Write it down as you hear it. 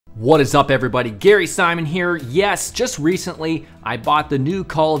What is up, everybody? Gary Simon here. Yes, just recently I bought the new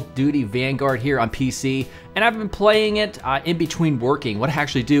Call of Duty Vanguard here on PC, and I've been playing it in between working. What I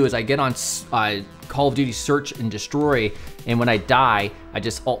actually do is I get on Call of Duty Search and Destroy, and when I die, I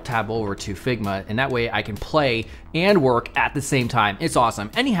just Alt-Tab over to Figma, and that way I can play and work at the same time. It's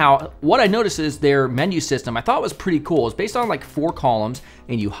awesome. Anyhow, what I noticed is their menu system I thought was pretty cool. It's based on like 4 columns,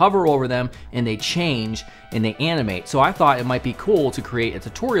 and you hover over them, and they change, and they animate. So I thought it might be cool to create a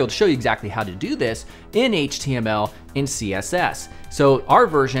tutorial to show you exactly how to do this in HTML and CSS. So our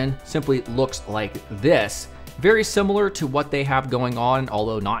version simply looks like this. Very similar to what they have going on,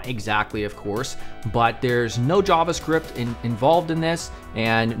 although not exactly, of course, but there's no JavaScript involved in this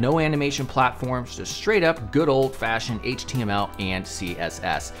and no animation platforms, just straight up good old-fashioned HTML and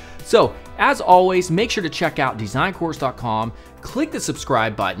CSS. So as always, make sure to check out DesignCourse.com, click the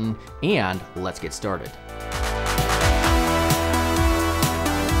subscribe button, and let's get started.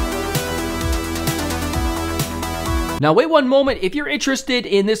 Now wait one moment, if you're interested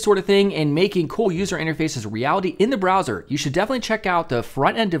in this sort of thing and making cool user interfaces a reality in the browser, you should definitely check out the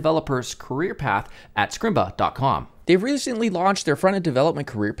front-end developer's career path at scrimba.com. They've recently launched their front-end development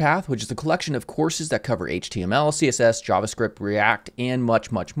career path, which is a collection of courses that cover HTML, CSS, JavaScript, React, and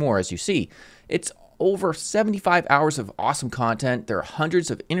much, much more, as you see. It's over 75 hours of awesome content. There are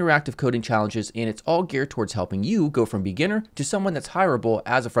hundreds of interactive coding challenges, and it's all geared towards helping you go from beginner to someone that's hireable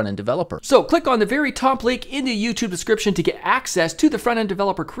as a front-end developer. So click on the very top link in the YouTube description to get access to the front-end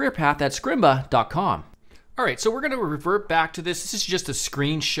developer career path at scrimba.com. All right, so we're going to revert back to this. This is just a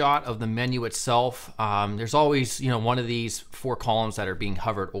screenshot of the menu itself. There's always, one of these 4 columns that are being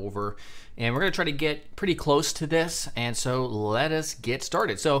hovered over, and we're going to try to get pretty close to this. And so let us get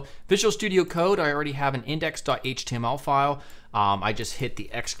started. So Visual Studio Code, I already have an index.html file. I just hit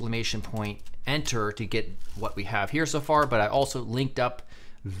the exclamation point enter to get what we have here so far, but I also linked up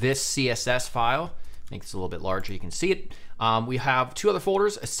this CSS file. Make this a little bit larger, you can see it. We have 2 other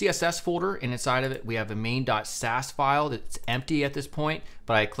folders, a CSS folder, and inside of it we have a main.sass file that's empty at this point,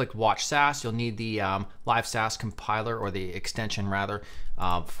 but I clicked watch Sass. You'll need the live Sass compiler, or the extension rather,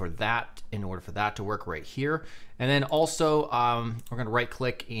 for that, in order for that to work right here. And then also we're gonna right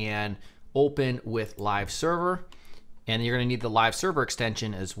click and open with live server, and you're gonna need the live server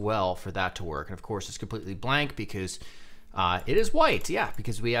extension as well for that to work. And of course it's completely blank because it is white, yeah,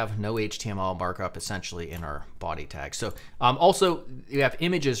 because we have no HTML markup essentially in our body tag. So also you have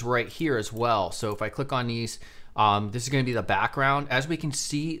images right here as well. So if I click on these, this is going to be the background. As we can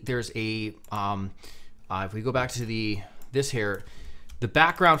see, there's a, if we go back to this here, the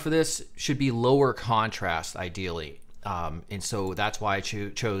background for this should be lower contrast ideally. And so that's why I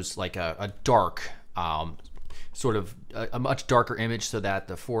chose like a dark, sort of a much darker image so that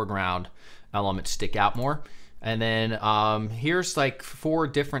the foreground elements stick out more. And then here's like 4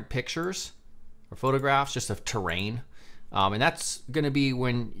 different pictures or photographs just of terrain. And that's gonna be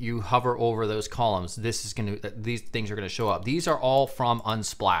when you hover over those columns, these things are gonna show up. These are all from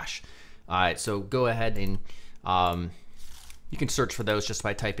Unsplash. All right, so go ahead and you can search for those just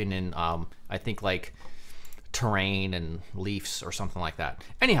by typing in, I think like terrain and leaves or something like that.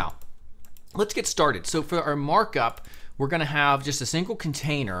 Anyhow, let's get started. So for our markup, we're gonna have just a single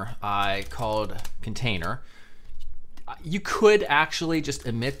container called container. You could actually just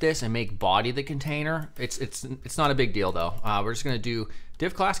omit this and make body the container. It's not a big deal though. We're just gonna do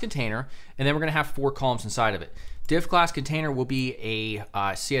div class container, and then we're gonna have 4 columns inside of it. Div class container will be a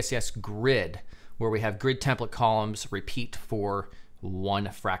CSS grid where we have grid template columns repeat for 1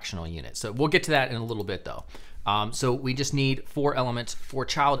 fractional unit. So we'll get to that in a little bit though. So we just need 4 elements, 4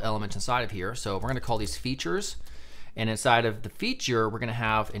 child elements inside of here. So we're gonna call these features. And inside of the feature, we're gonna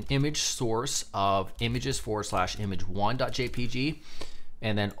have an image source of images/image1.jpg.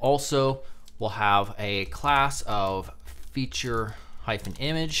 And then also we'll have a class of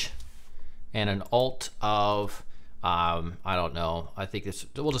feature-image and an alt of, I don't know, I think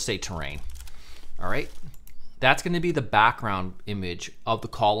we'll just say terrain. All right, that's gonna be the background image of the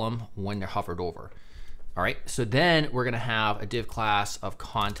column when they're hovered over. All right, so then we're gonna have a div class of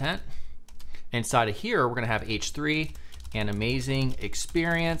content. Inside of here, we're gonna have H3 and amazing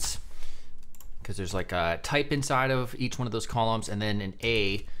experience, because there's like a type inside of each one of those columns, and then an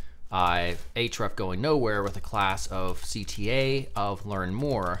href going nowhere with a class of CTA of learn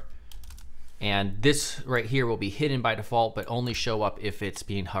more. And this right here will be hidden by default, but only show up if it's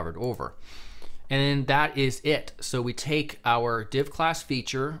being hovered over. And that is it. So we take our div class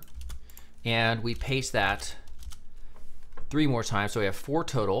feature and we paste that 3 more times. So we have 4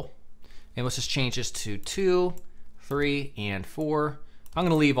 total. And let's just change this to 2, 3, and 4. I'm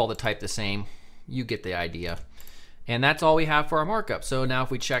gonna leave all the type the same. You get the idea. And that's all we have for our markup. So now if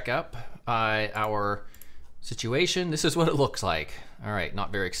we check up our situation, this is what it looks like. All right,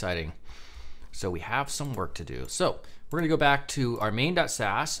 not very exciting. So we have some work to do. So we're gonna go back to our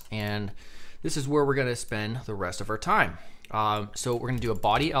main.sass, and this is where we're gonna spend the rest of our time. So we're gonna do a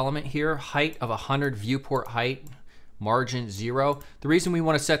body element here, height of 100, viewport height, margin 0. The reason we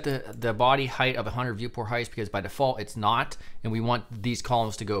want to set the body height of 100 viewport height is because by default it's not, and we want these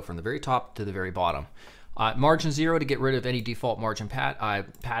columns to go from the very top to the very bottom. Margin 0 to get rid of any default margin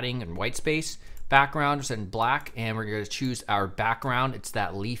padding and white space. Background is in black, and we're going to choose our background. It's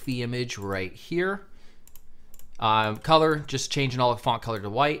that leafy image right here. Color, just changing all the font color to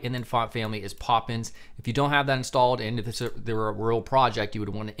white, and then font family is Poppins. If you don't have that installed and if it's a real project, you would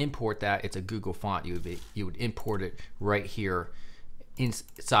want to import that. It's a Google font. You would import it right here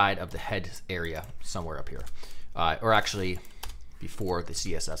inside of the head area, somewhere up here, or actually before the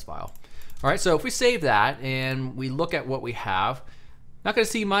CSS file. All right, so if we save that and we look at what we have, not going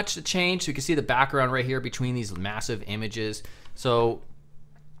to see much to change. So you can see the background right here between these massive images. So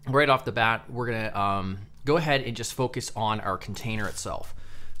right off the bat, we're going to go ahead and just focus on our container itself.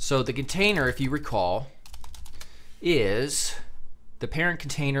 So the container, if you recall, is the parent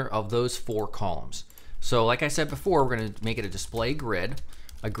container of those 4 columns. So like I said before, we're going to make it a display grid,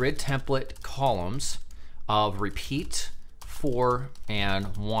 a grid template columns of repeat 4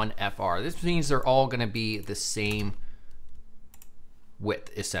 and 1 FR. This means they're all going to be the same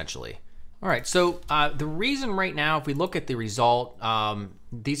width, essentially. All right, so the reason right now, if we look at the result,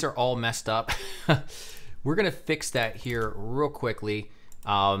 these are all messed up. We're gonna fix that here real quickly.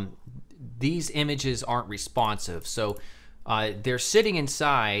 These images aren't responsive, so they're sitting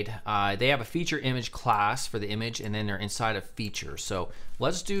inside. They have a feature image class for the image, and then they're inside of feature. So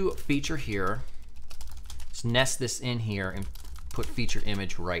let's do a feature here. Let's nest this in here and put feature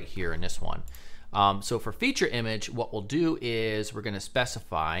image right here in this one. So for feature image, what we'll do is we're gonna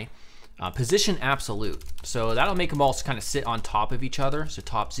specify position absolute. So that'll make them all kind of sit on top of each other. So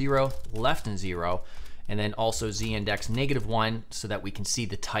top 0, left and 0, and then also z index -1 so that we can see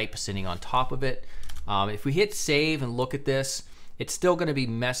the type sitting on top of it. If we hit save and look at this, it's still gonna be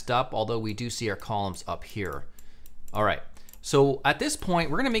messed up, although we do see our columns up here. All right, so at this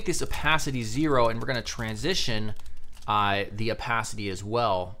point, we're gonna make this opacity 0, and we're gonna transition the opacity as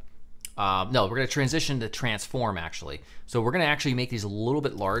well. No, we're going to transition to transform actually. So we're going to actually make these a little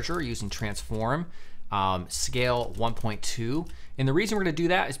bit larger using transform, scale 1.2. And the reason we're going to do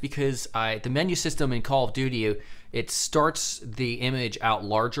that is because the menu system in Call of Duty, it starts the image out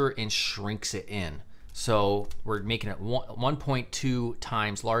larger and shrinks it in. So we're making it 1.2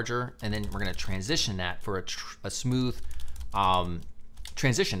 times larger, and then we're going to transition that for a smooth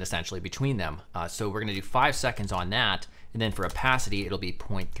transition essentially between them. So we're going to do 5 seconds on that. And then for opacity, it'll be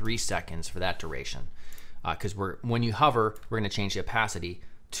 0.3 seconds for that duration. Because when you hover, we're going to change the opacity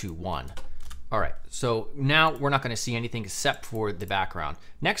to 1. All right, so now we're not going to see anything except for the background.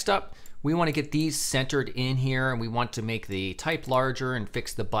 Next up, we want to get these centered in here, and we want to make the type larger and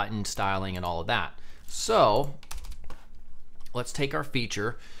fix the button styling and all of that. So let's take our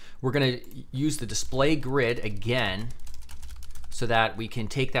feature. We're going to use the display grid again so that we can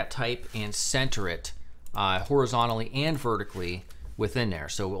take that type and center it horizontally and vertically within there.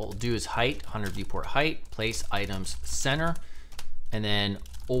 So what we'll do is height, 100 viewport height, place items center, and then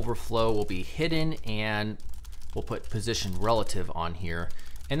overflow will be hidden, and we'll put position relative on here.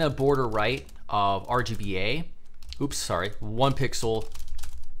 And the border right of RGBA, oops, sorry, 1 pixel,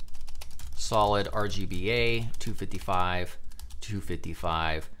 solid RGBA, 255,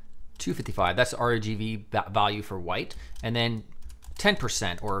 255, 255. That's the RGB value for white, and then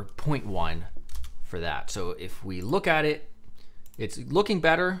 10% or 0.1 for that. So if we look at it, it's looking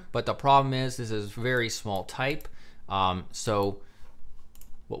better, but the problem is this is very small type. So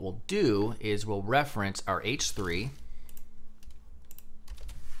what we'll do is we'll reference our H3,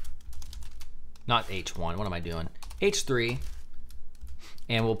 not H1, what am I doing? H3,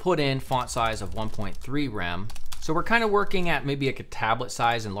 and we'll put in font size of 1.3 rem. So we're kind of working at maybe like a tablet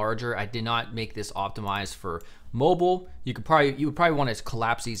size and larger. I did not make this optimized for mobile. You would probably want to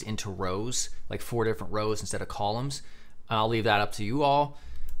collapse these into rows, like 4 different rows instead of columns. I'll leave that up to you all.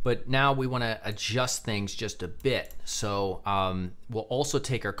 But now we want to adjust things just a bit. So we'll also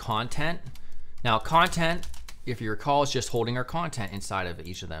take our content. Now content, if you recall, is just holding our content inside of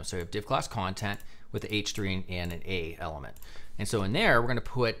each of them. So we have div class content with the H3 and an A element. And so in there, we're going to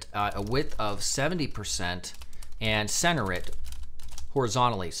put a width of 70% and center it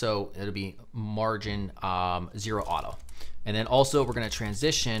horizontally. So it'll be margin 0 auto. And then also we're going to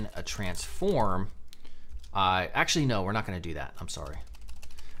transition a transform. Actually, no, we're not going to do that. I'm sorry.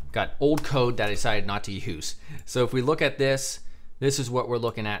 got old code that I decided not to use. So if we look at this, this is what we're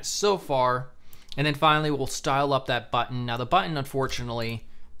looking at so far. And then finally, we'll style up that button. Now the button, unfortunately,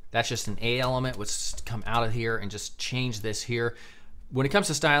 that's just an A element. Let's come out of here and just change this here. When it comes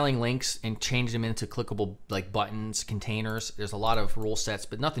to styling links and change them into clickable like buttons, containers, there's a lot of rule sets,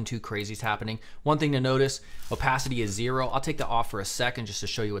 but nothing too crazy is happening. One thing to notice, opacity is 0. I'll take that off for a second just to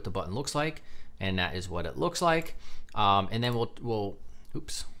show you what the button looks like. And that is what it looks like. And then we'll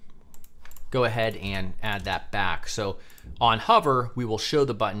go ahead and add that back. So on hover, we will show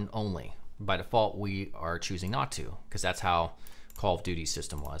the button only. By default, we are choosing not to, because that's how Call of Duty's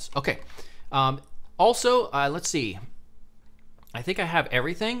system was. Okay. Also, let's see. I think I have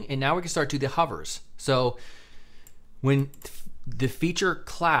everything, and now we can start to do the hovers. So when the feature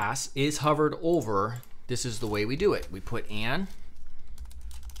class is hovered over, this is the way we do it. We put an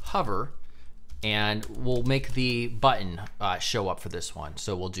hover, and we'll make the button show up for this one.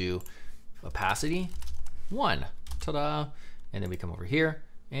 So we'll do opacity 1, ta-da, and then we come over here,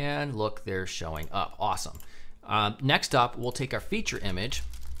 and look, they're showing up. Awesome. Next up, we'll take our feature image.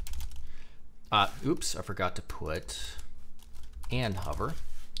 Oops, I forgot to put and hover,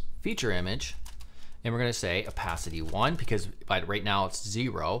 feature image, and we're gonna say opacity 1 because right now it's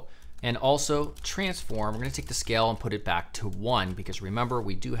 0. And also transform, we're gonna take the scale and put it back to 1 because remember,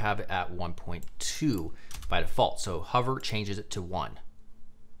 we do have it at 1.2 by default. So hover changes it to 1.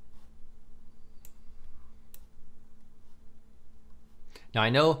 Now I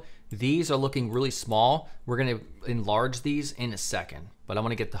know these are looking really small. We're gonna enlarge these in a second, but I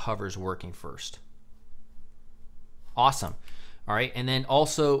wanna get the hovers working first. Awesome. All right, and then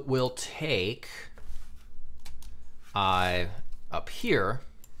also we'll take up here,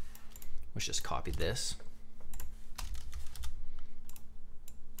 let's just copy this,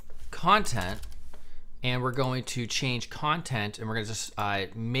 content, and we're going to change content, and we're gonna just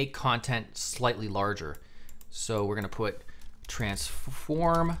make content slightly larger. So we're gonna put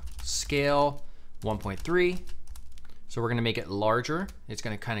transform scale 1.3. So we're gonna make it larger. It's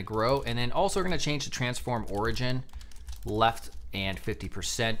gonna kind of grow. And then also we're gonna change the transform origin left and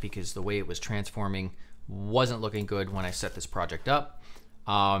 50% because the way it was transforming wasn't looking good when I set this project up.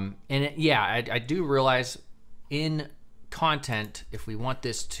 I do realize in content, if we want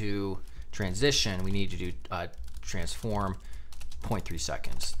this to transition, we need to do transform 0.3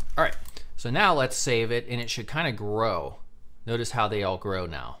 seconds. All right, so now let's save it and it should kind of grow. Notice how they all grow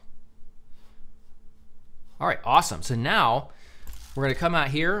now. All right, awesome. So now we're gonna come out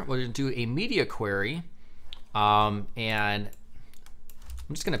here, we're gonna do a media query, and I'm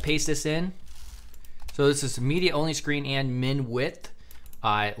just gonna paste this in. So this is media only screen and min width,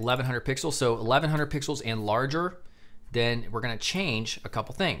 1100 pixels. So 1100 pixels and larger, then we're gonna change a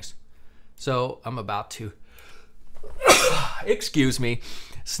couple things. So I'm about to, excuse me,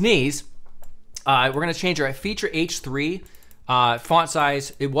 sneeze. We're gonna change our feature H3 font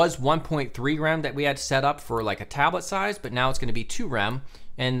size. It was 1.3 rem that we had set up for like a tablet size, but now it's gonna be 2 rem.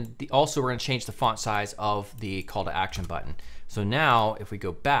 And also we're gonna change the font size of the call to action button. So now if we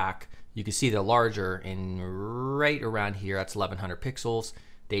go back, you can see the larger and right around here, that's 1100 pixels,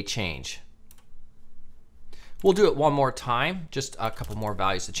 they change. We'll do it one more time, just a couple more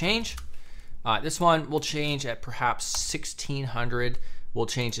values to change. This one will change at perhaps 1600. We'll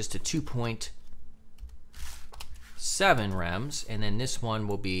change this to 2.7 rems, and then this one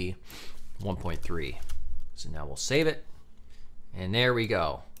will be 1.3. So now we'll save it, and there we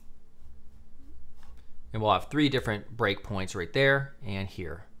go. And we'll have 3 different breakpoints right there and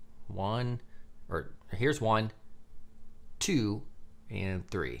here. Here's 1, 2, and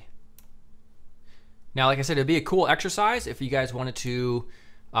 3. Now, like I said, it'd be a cool exercise if you guys wanted to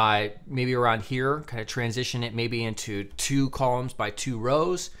maybe around here, kind of transition it maybe into 2 columns by 2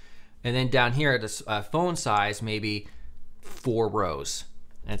 rows. And then down here, this phone size, maybe 4 rows.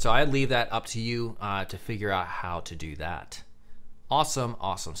 And so I'd leave that up to you to figure out how to do that. Awesome,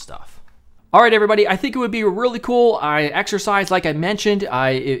 awesome stuff. All right, everybody, I think it would be a really cool exercise. Like I mentioned,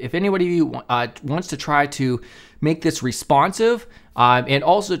 if anybody wants to try to make this responsive and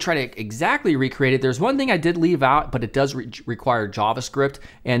also try to exactly recreate it, there's one thing I did leave out, but it does require JavaScript,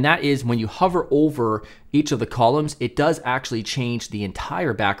 and that is when you hover over each of the columns, it does actually change the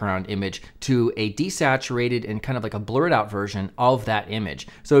entire background image to a desaturated and kind of like a blurred out version of that image.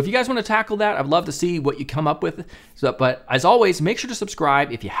 So if you guys want to tackle that, I'd love to see what you come up with. But as always, make sure to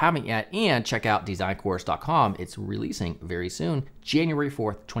subscribe if you haven't yet, and check out DesignCourse.com. It's releasing very soon, January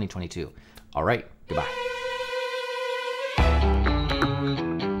 4th, 2022. All right, goodbye.